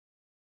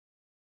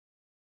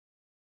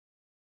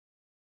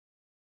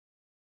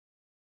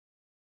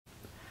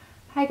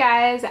Hi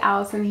guys,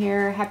 Allison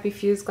here. Happy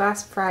Fuse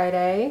Glass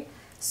Friday.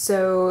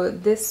 So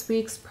this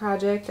week's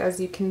project,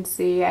 as you can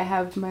see, I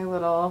have my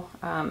little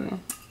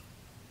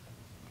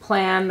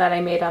plan that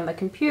I made on the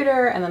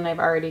computer, and then I've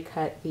already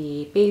cut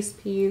the base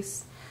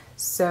piece.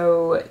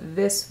 So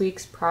this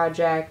week's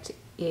project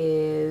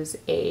is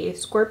a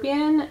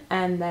scorpion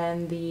and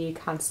then the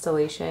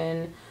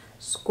constellation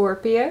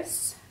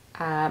Scorpius.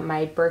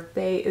 My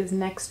birthday is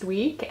next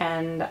week,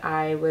 and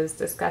I was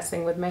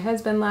discussing with my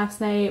husband last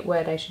night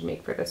what I should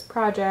make for this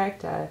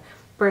project. A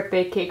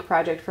birthday cake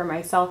project for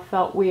myself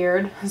felt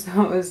weird,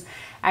 so it was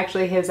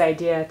actually his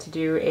idea to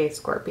do a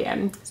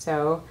scorpion.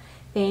 So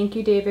thank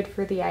you, David,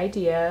 for the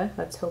idea.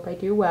 Let's hope I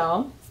do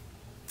well.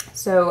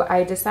 So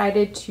I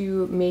decided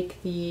to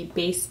make the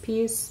base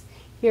piece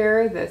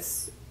here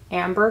this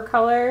amber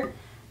color.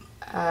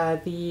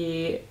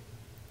 The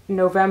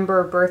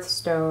November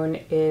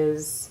birthstone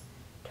is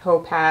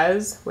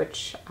topaz,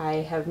 which I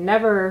have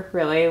never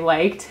really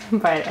liked,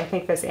 but I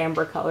think this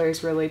amber color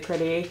is really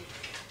pretty.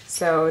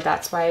 So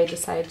that's why I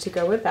decided to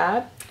go with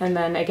that. And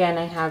then again,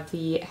 I have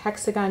the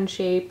hexagon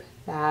shape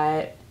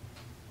that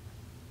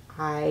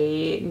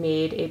I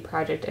made a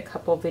project a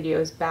couple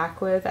videos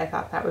back with. I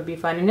thought that would be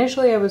fun.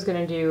 Initially I was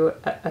going to do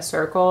a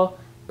circle,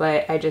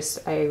 but I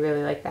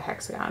really like the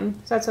hexagon.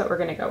 So that's what we're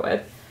going to go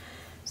with.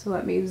 So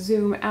let me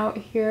zoom out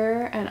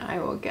here and I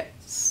will get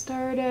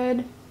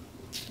started.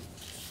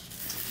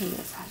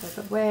 This out of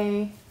the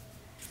way.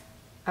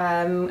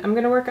 I'm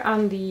going to work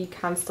on the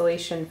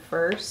constellation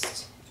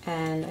first,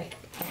 and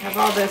I have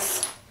all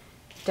this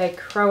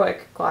dichroic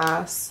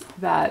glass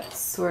that's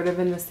sort of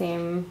in the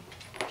same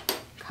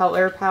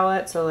color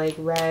palette, so like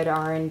red,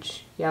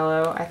 orange,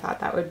 yellow. I thought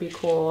that would be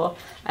cool.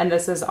 And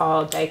this is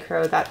all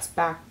dichro that's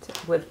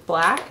backed with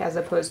black as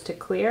opposed to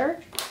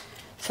clear.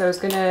 So I was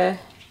going to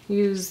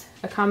use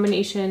a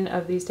combination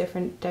of these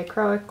different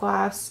dichroic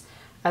glass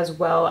as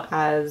well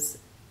as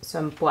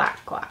some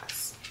black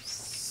glass.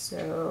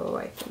 So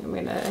I think I'm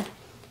gonna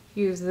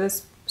use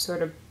this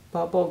sort of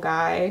bubble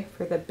guy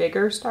for the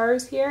bigger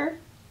stars here.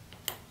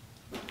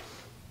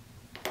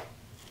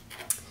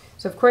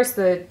 So of course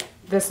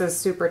this is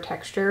super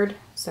textured,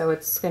 so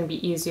it's gonna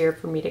be easier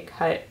for me to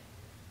cut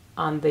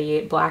on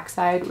the black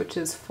side, which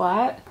is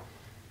flat.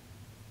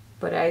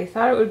 But I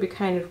thought it would be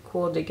kind of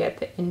cool to get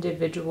the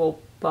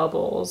individual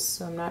bubbles,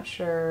 so I'm not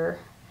sure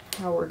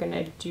how we're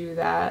gonna do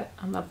that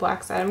on the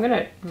black side. I'm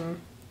gonna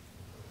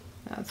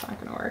that's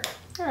not gonna work.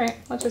 All right,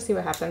 let's just see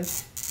what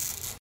happens.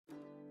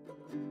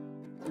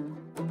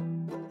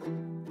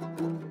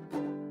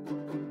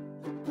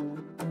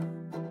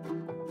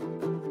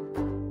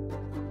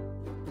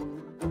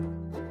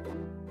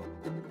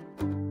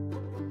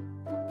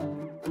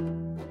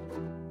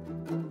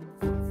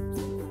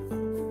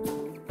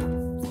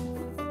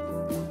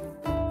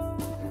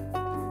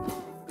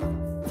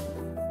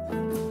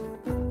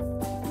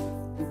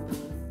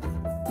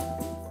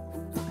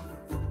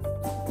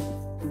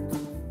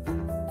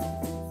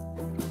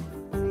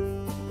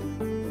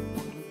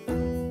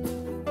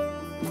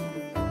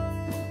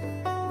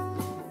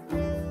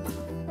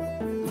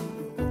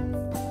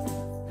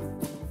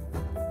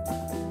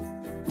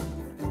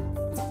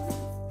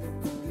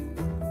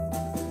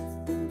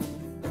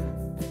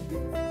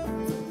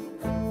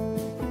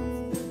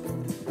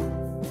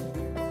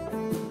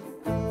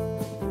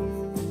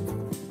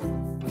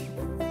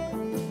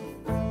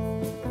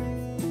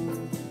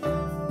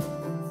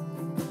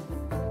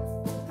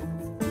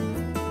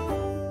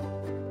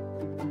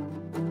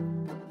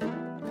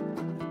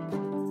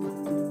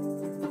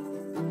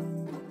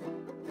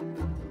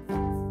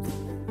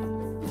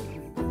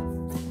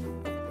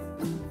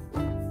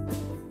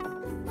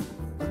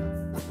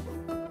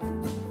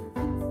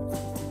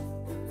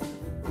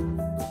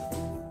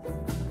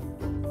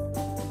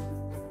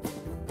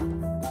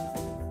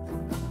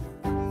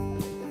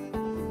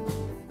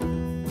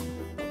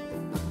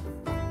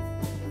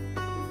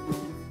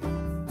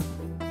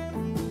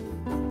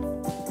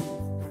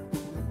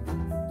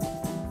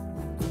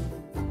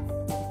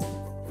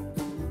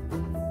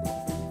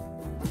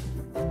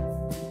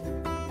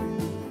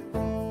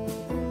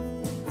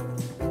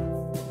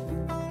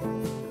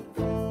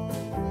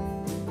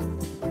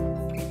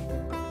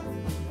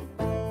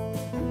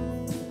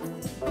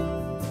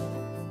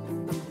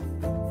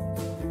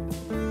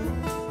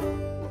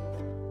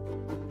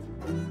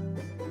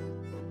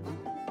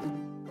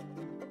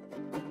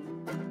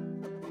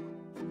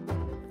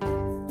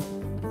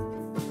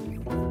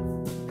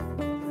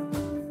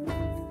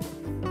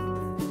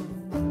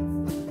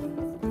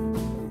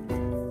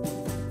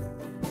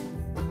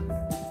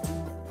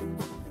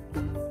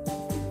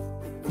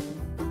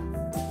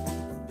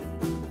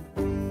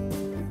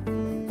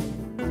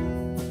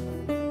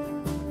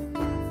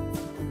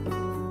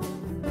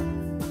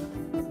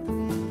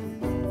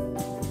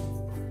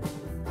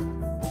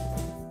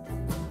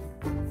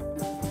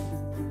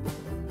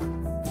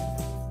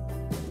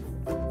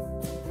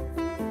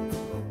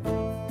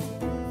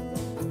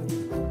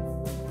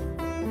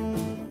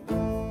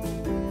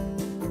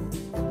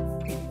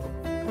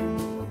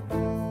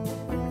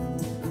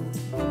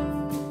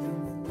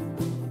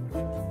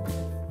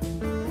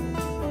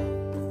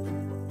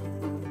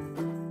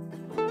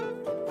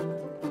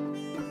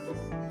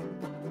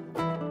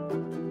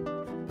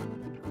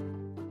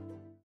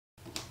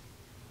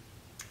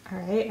 All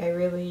right, I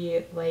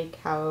really like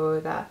how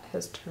that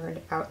has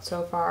turned out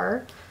so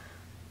far.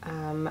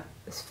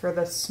 For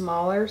the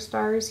smaller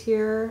stars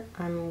here,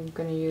 I'm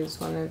going to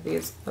use one of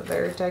these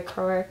other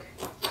dichroic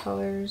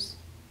colors.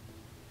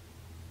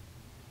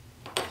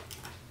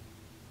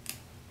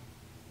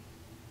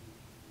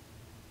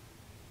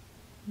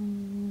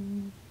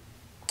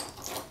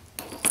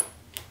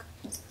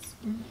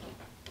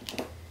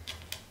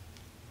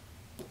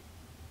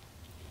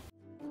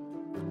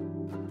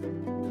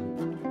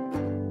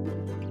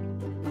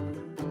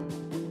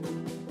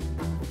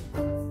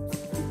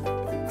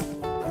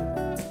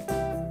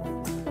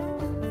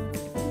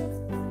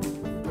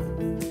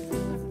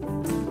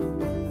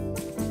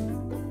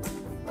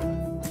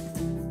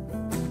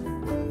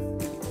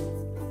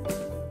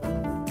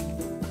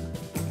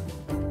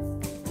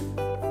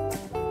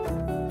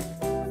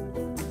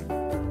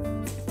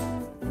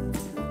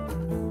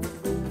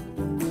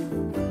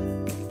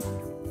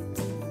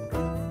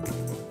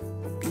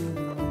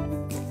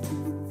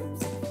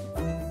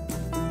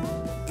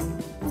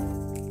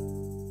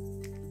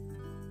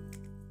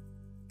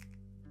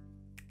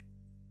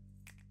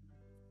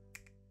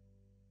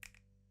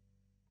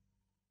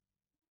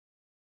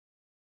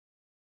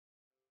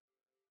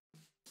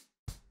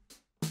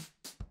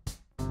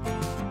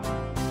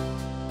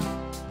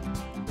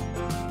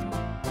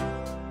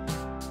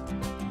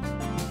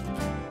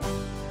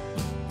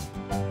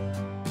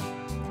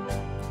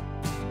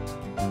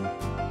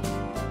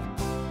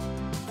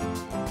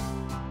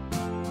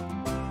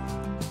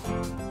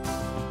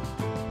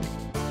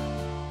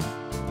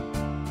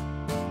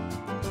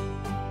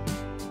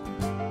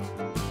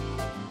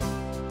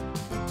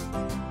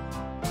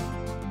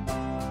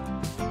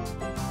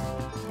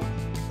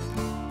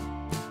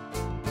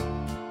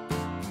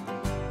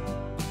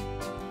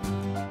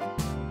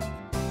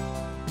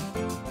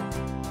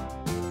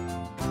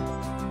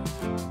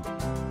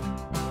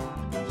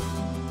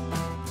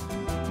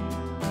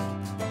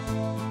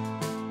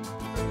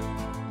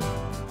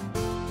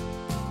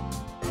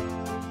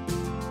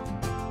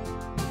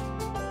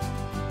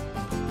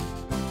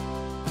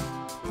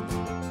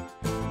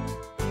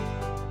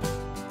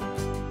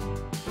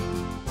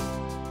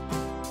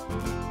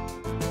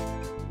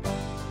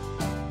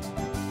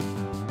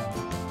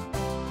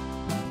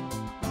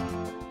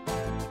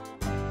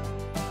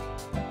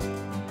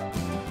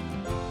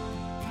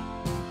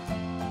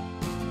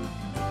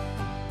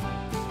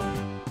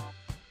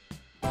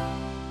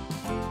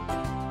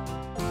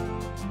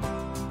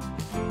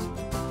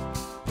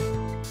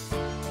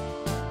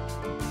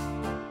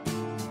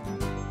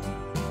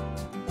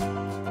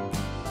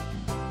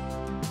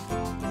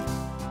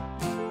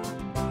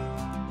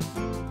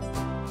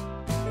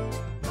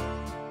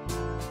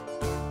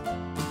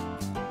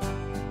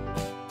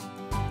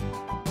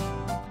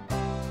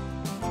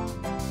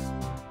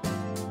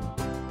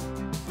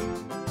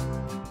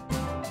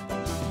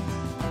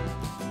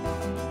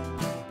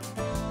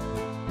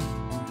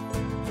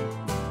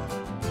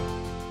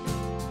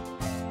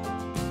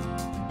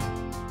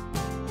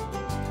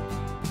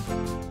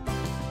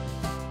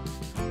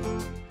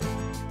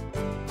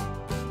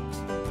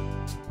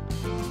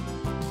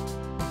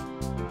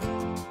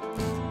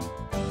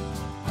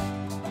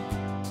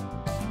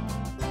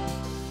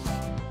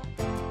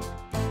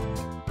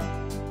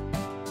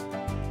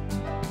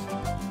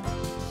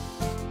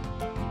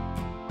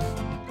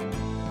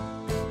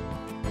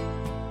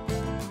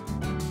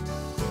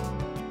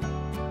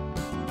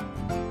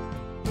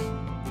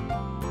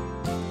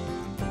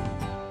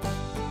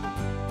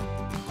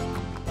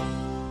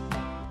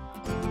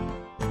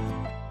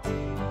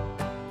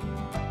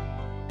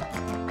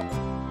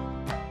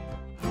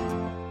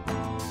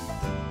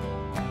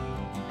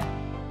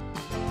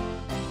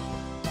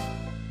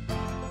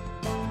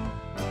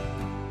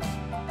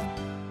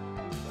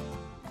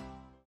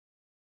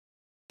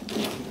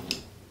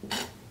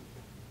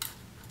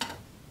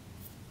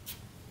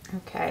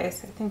 Okay,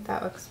 so I think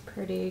that looks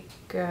pretty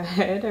good.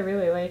 I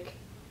really like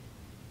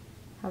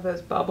how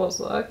those bubbles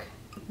look.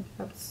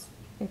 I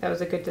think that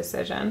was a good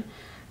decision.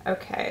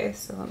 Okay,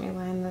 so let me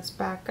line this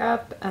back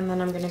up, and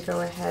then I'm going to go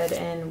ahead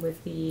and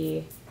with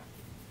the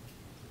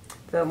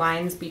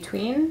lines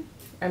between,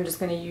 I'm just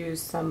going to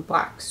use some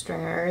black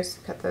stringers,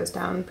 cut those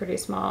down pretty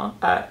small.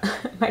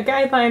 My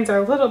guidelines are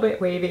a little bit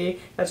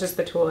wavy. That's just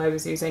the tool I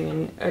was using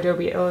in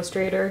Adobe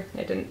Illustrator.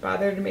 I didn't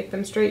bother to make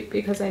them straight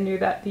because I knew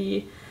that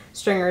the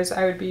stringers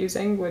I would be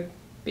using would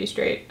be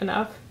straight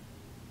enough.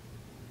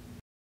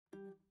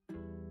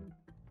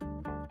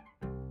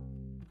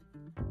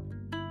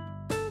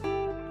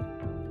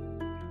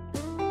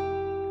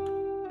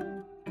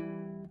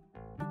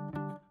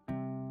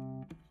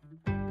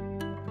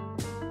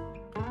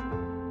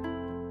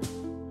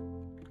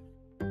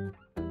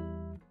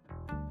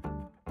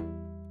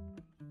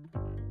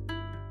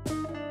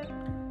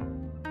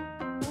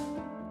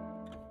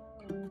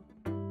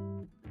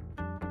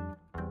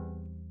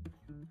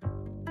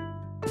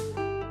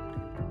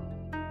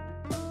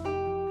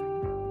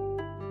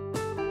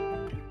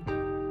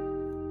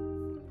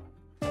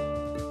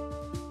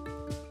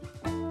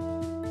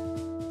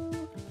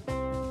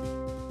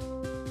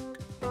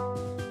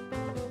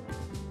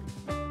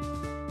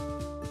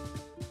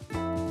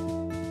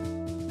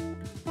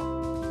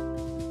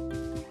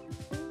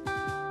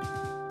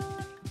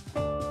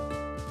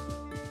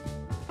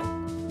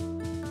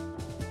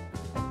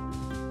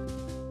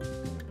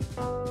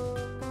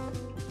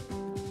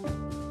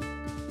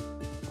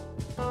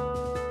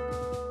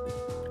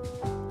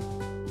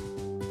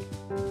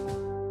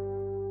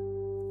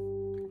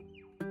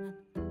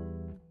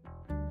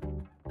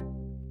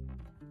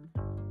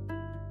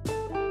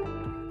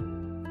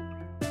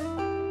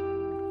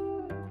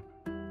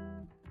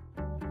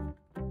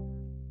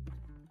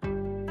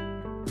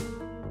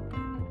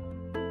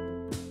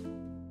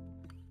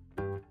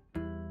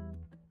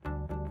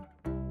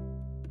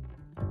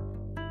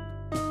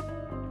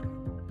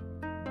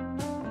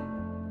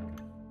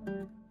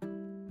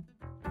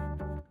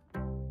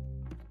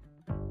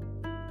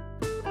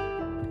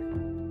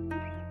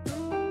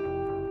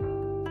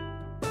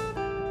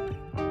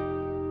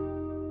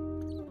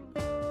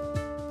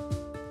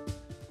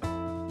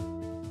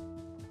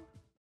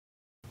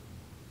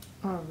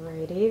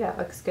 Alrighty, that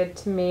looks good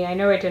to me. I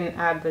know I didn't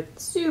add the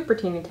super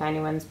teeny tiny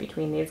ones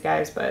between these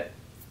guys, but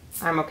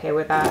I'm okay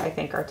with that. I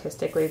think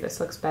artistically this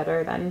looks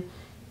better than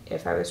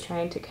if I was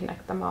trying to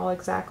connect them all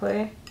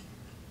exactly.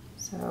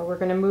 So we're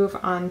gonna move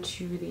on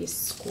to the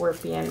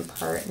scorpion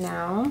part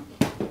now.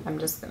 I'm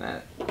just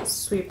gonna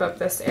sweep up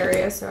this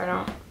area so I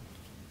don't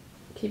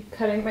keep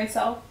cutting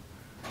myself.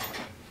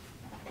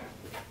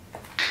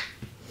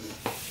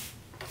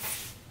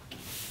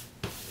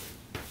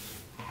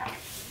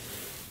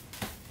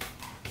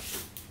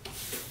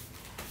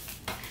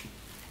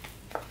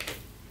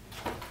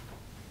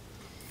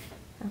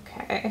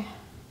 Okay,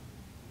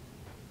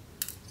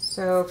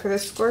 so for the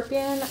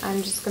scorpion,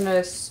 I'm just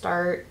gonna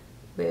start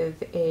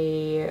with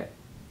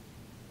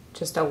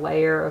just a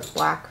layer of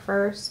black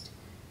first,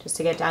 just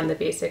to get down the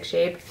basic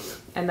shape.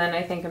 And then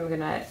I think I'm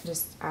gonna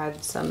just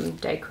add some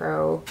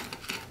dichro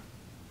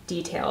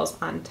details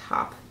on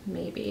top,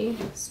 maybe.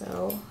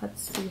 So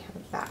let's see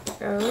how that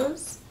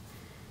goes.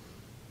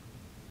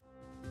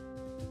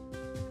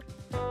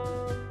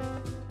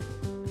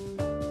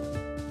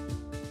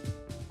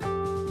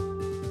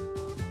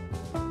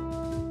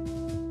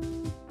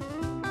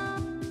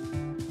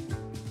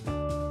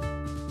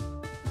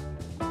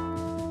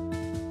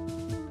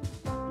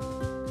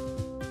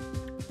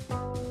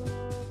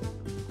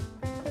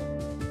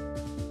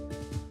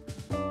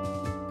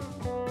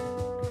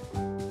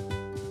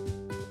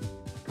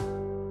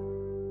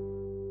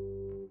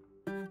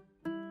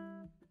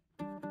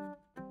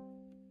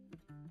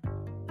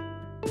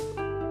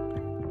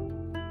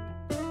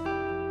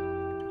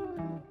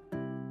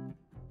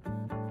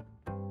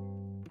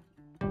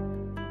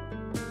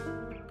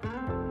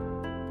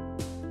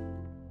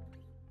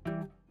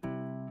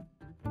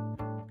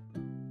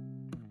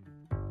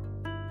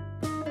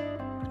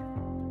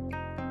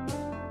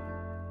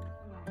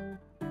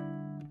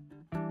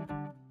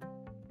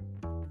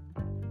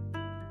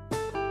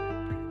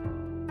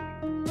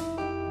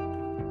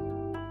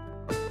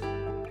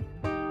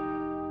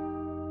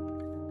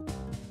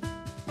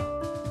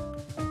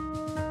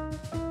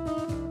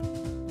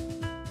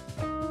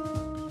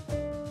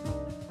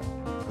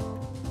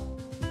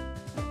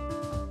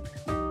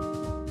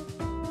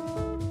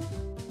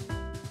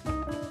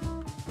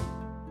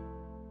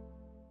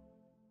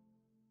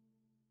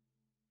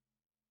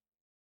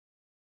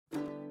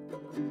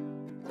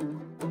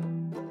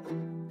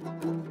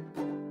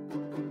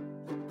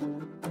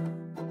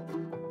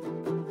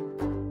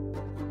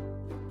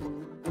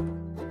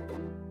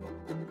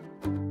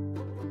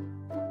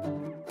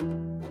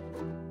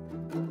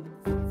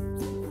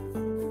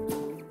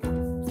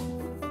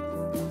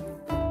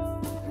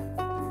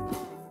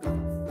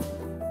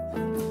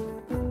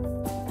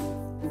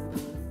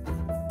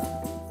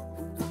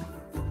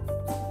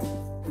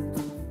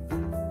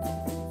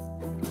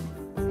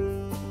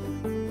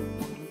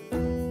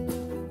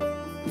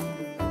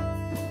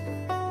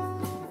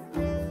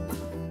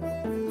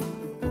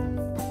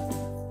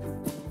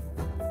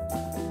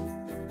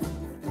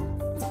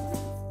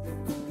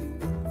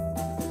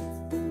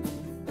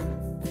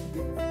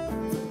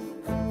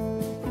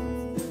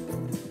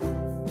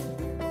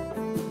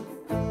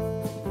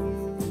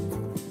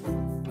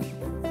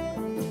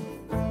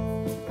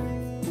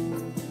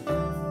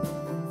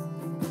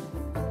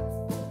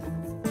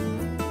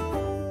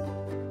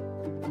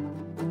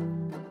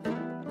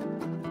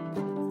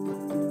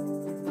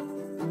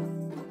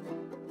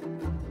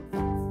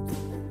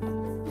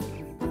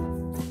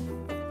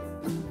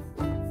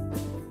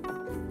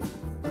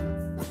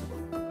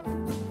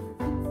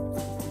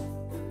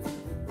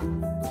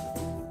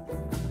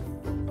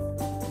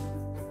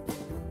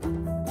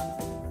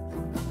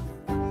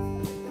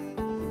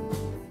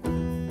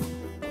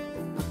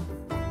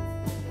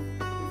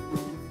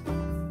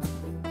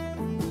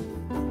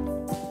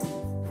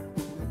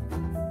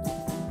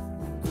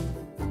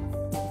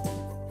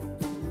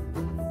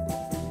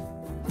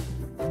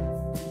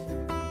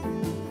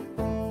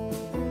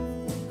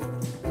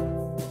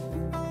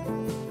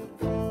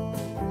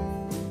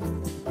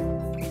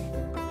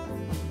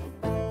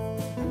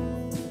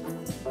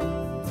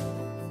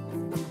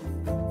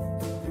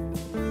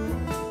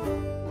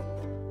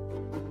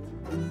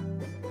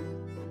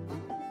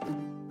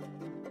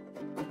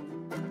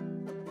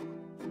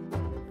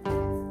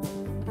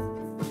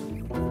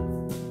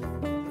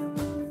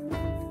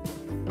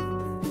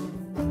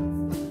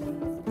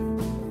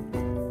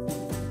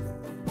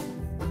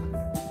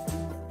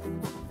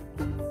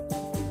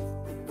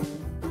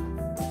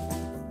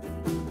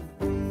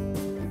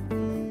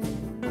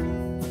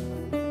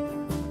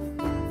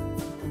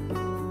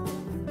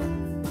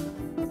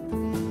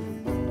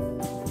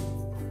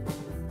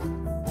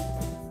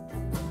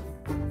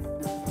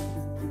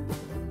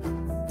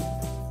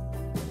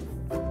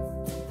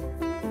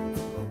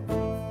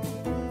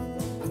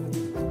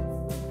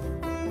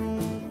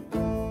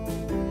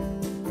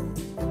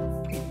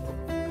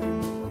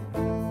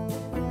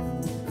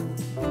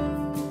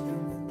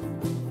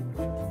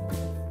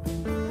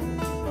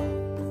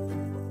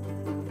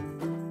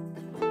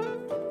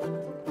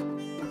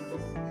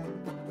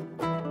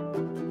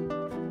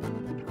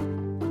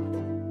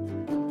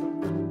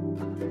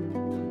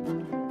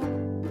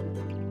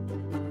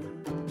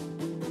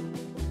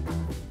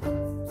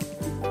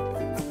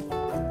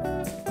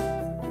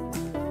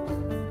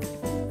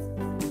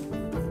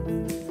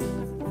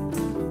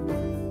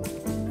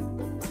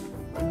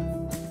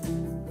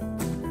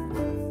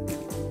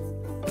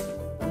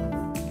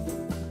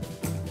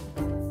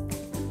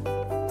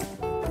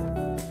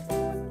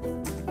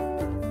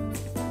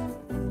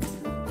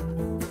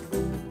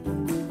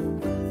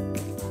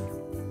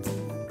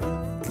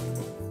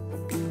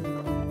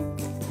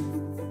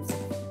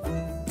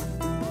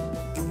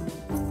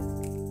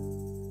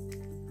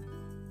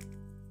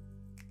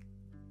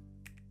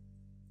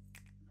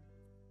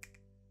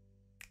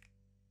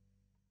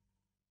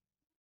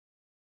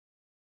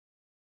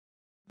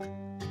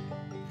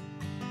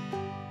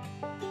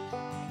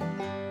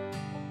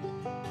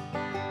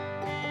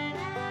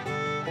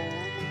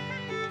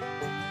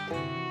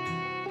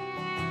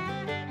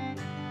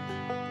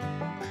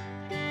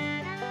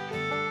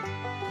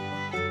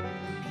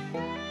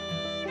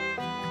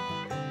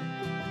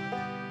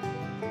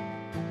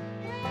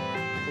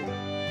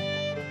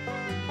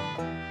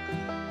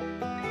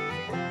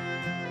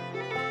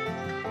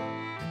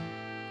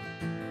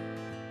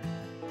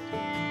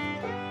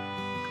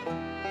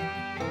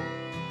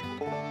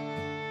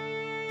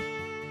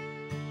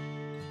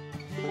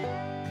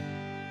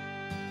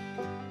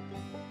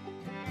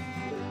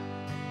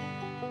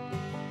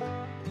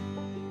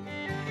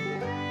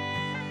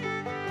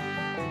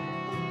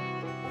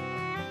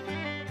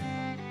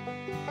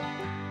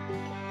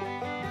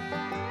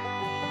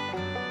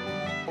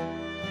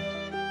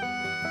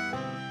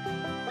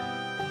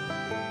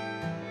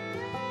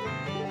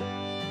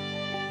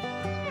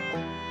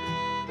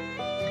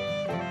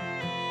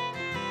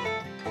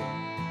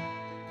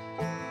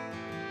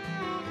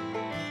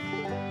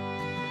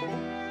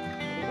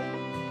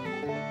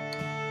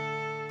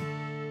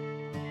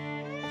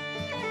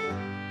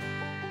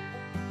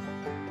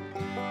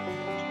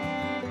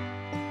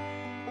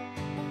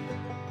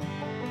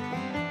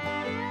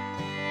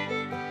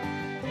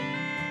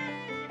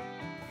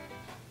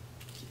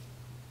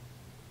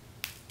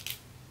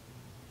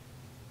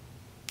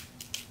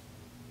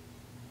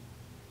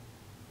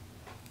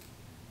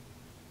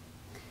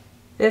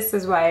 This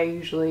is why I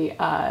usually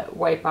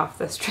wipe off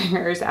the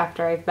stringers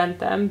after I've bent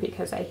them,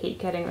 because I hate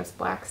getting this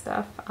black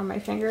stuff on my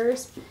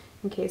fingers,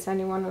 in case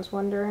anyone was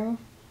wondering.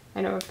 I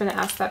know I've been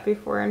asked that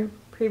before in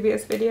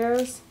previous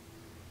videos.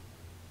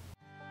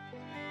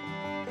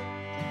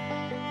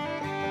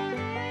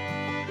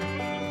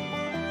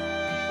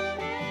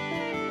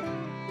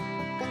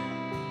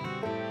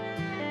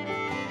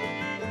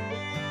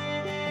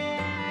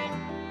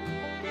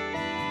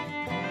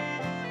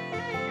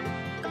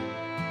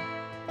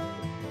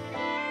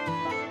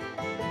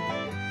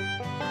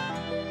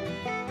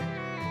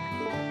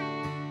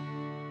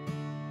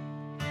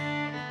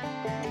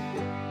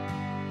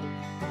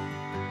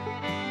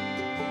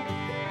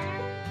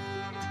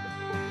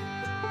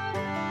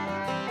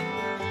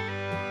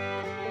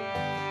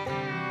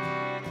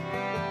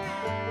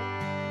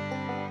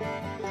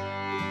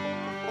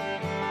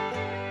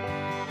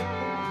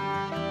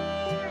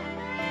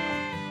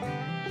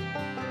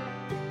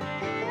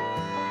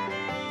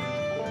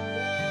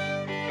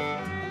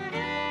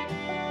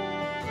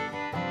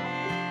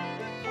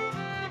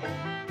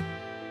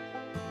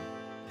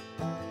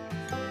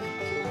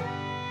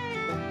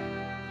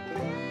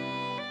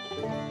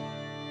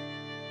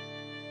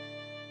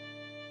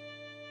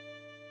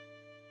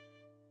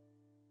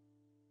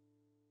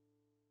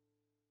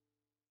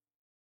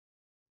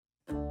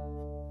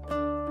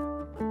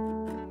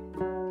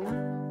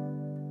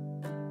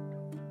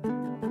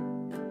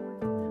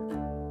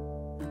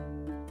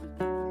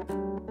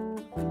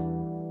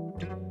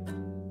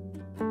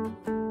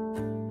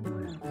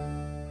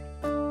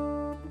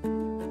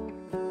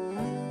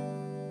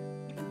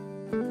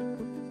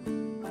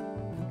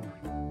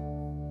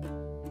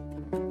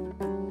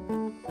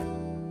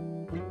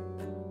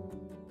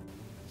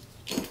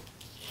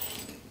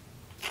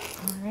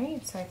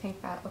 So I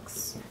think that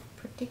looks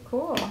pretty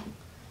cool. I'm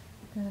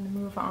going to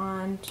move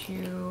on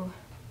to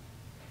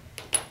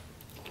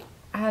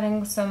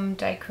adding some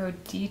dichro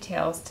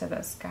details to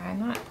this guy. I'm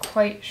not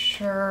quite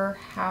sure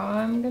how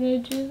I'm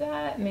going to do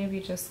that.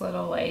 Maybe just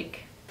little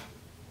like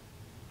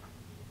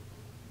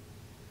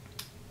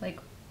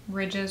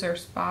ridges or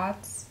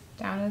spots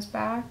down his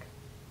back.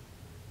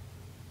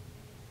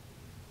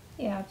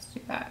 Yeah, let's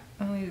do that.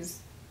 I'll use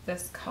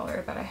this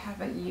color that I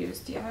haven't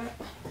used yet.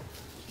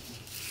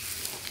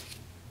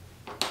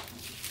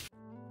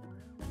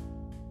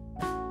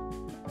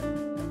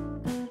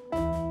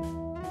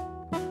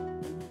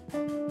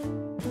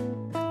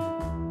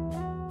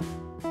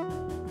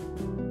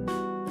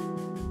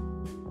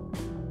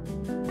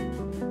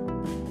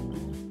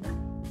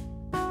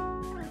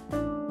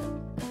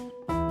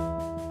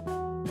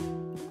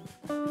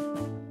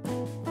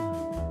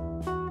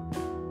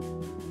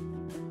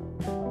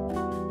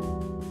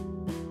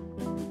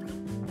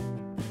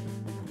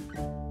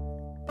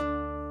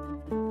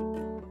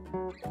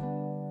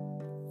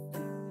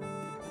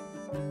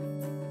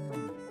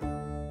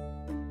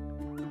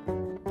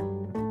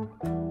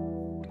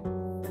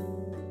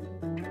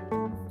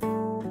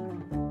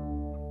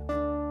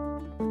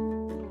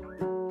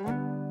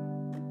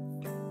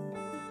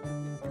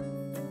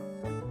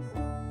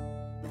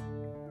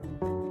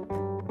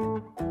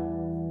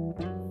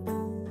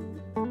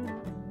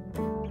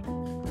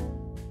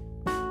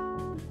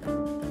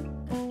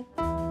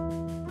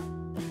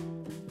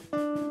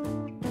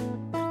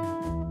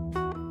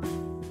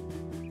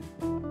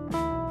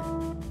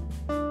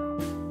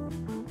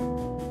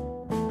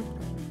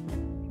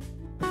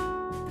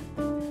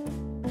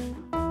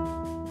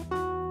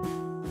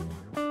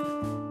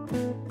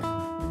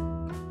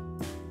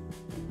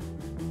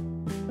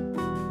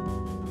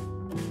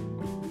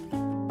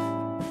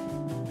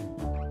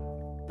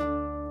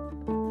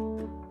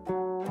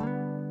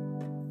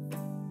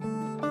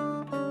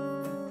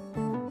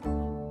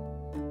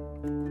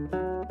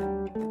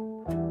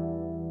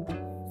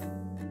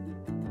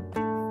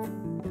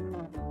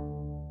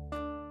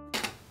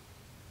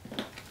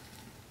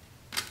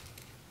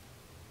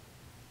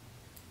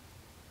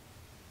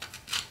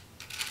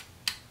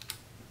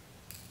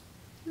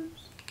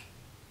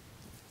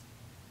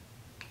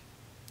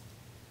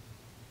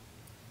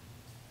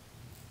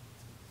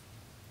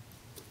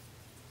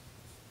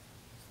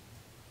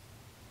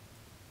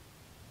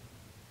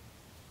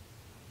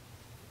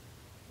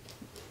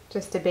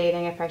 Just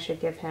debating if I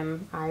should give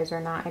him eyes or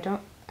not. I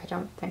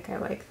don't think I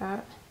like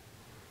that.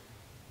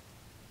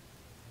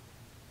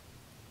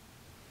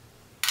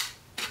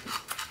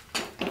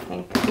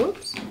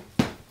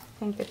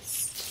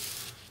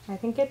 I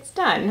think it's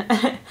done.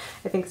 I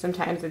think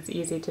sometimes it's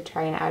easy to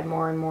try and add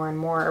more and more and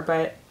more,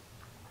 but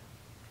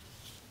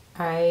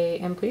I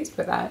am pleased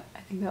with that.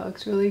 I think that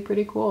looks really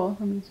pretty cool.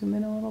 Let me zoom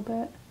in a little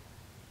bit.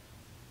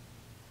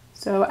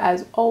 So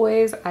as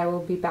always, I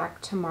will be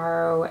back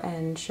tomorrow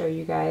and show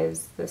you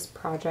guys this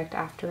project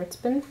after it's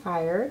been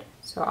fired.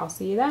 So I'll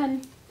see you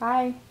then.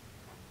 Bye.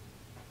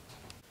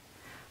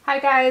 Hi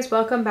guys,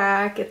 welcome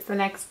back. It's the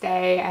next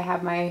day. I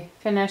have my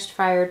finished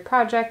fired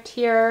project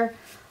here.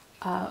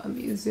 Let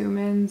me zoom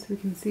in so we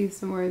can see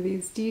some more of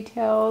these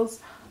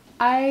details.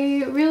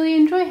 I really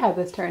enjoy how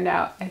this turned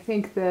out. I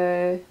think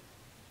the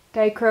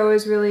Dichro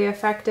is really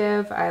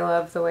effective. I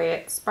love the way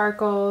it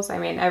sparkles. I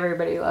mean,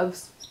 everybody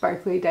loves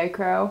sparkly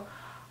dichro.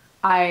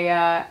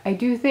 I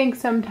do think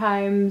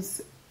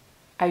sometimes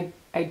I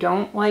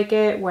don't like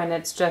it when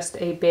it's just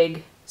a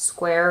big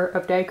square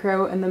of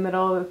dichro in the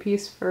middle of a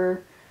piece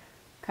for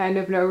kind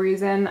of no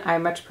reason. I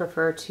much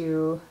prefer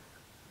to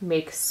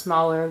make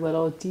smaller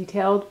little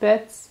detailed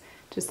bits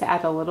just to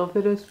add a little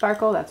bit of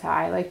sparkle. That's how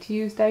I like to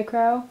use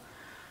dichro.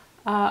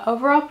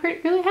 Overall,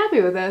 really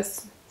happy with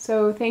this.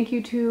 So thank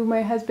you to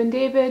my husband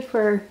David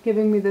for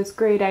giving me this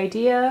great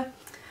idea.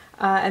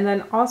 And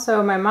then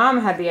also my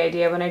mom had the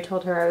idea when I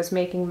told her I was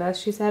making this.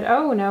 She said,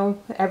 oh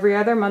no, every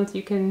other month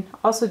you can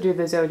also do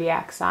the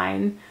zodiac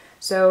sign.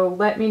 So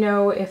let me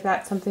know if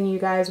that's something you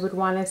guys would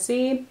want to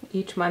see.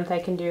 Each month I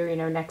can do, you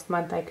know, next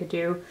month I could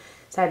do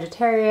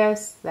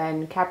Sagittarius,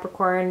 then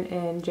Capricorn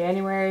in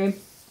January.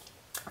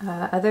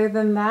 Other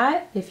than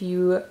that, if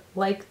you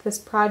liked this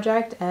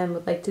project and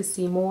would like to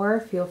see more,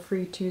 feel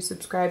free to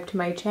subscribe to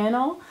my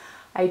channel.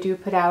 I do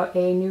put out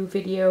a new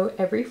video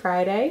every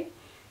Friday.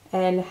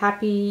 And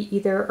happy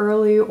either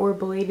early or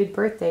belated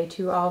birthday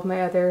to all of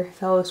my other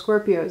fellow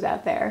Scorpios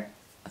out there.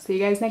 I'll see you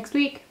guys next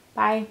week.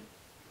 Bye!